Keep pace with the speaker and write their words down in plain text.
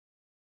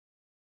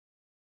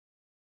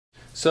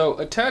So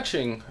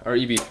attaching our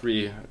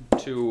EV3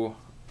 to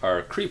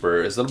our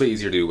creeper is a little bit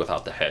easier to do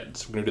without the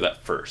heads. We're going to do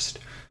that first.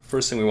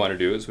 First thing we want to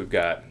do is we've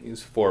got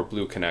these 4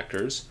 blue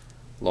connectors,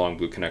 long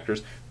blue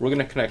connectors. We're going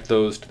to connect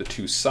those to the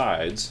 2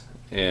 sides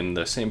in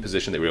the same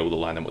position that we're able to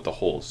line them with the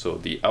holes. So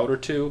the outer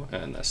 2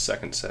 and the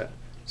second set,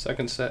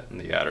 and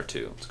the outer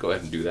 2. Let's go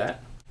ahead and do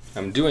that.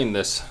 I'm doing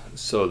this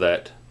so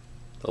that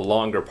the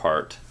longer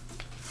part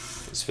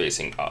is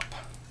facing up.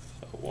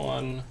 So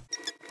 1.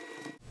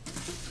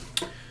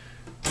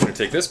 I'm going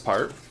to take this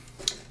part,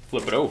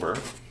 flip it over.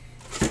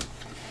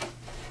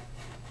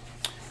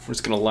 We're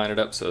just going to line it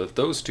up so that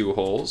those two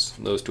holes,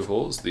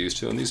 these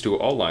two, and these two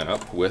all line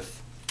up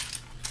with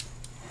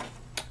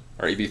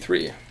our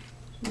EV3.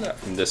 That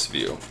from this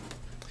view.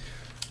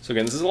 So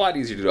again, this is a lot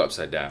easier to do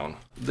upside down.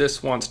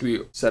 This wants to be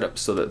set up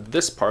so that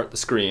this part, the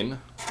screen,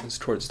 is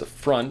towards the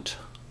front.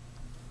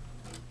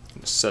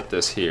 Set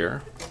this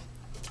here.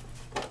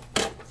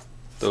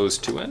 Those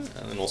 2 in,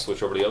 and then we'll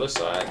switch over to the other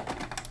side.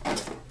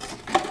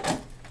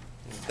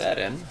 That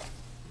in.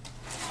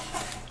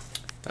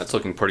 That's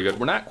looking pretty good.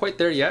 We're not quite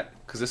there yet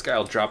because this guy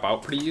will drop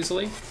out pretty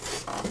easily.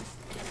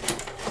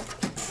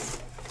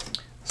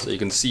 So you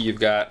can see you've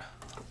got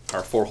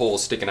our 4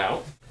 holes sticking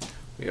out.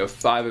 We have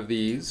 5 of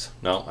these.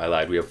 No, I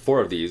lied. We have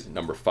 4 of these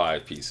number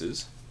 5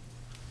 pieces.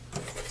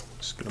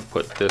 Just gonna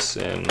put this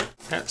in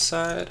that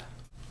side.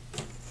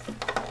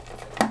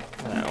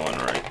 That one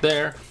right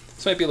there.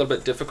 This might be a little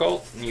bit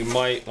difficult. You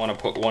might want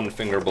to put 1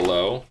 finger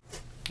below.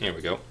 Here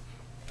we go.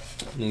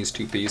 These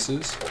 2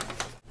 pieces,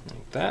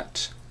 like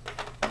that,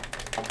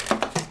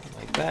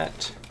 like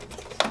that.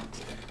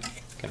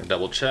 Gonna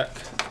double check.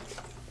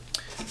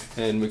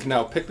 And we can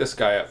now pick this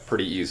guy up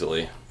pretty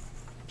easily.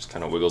 Just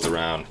kind of wiggles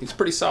around. He's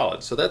pretty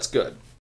solid, so that's good.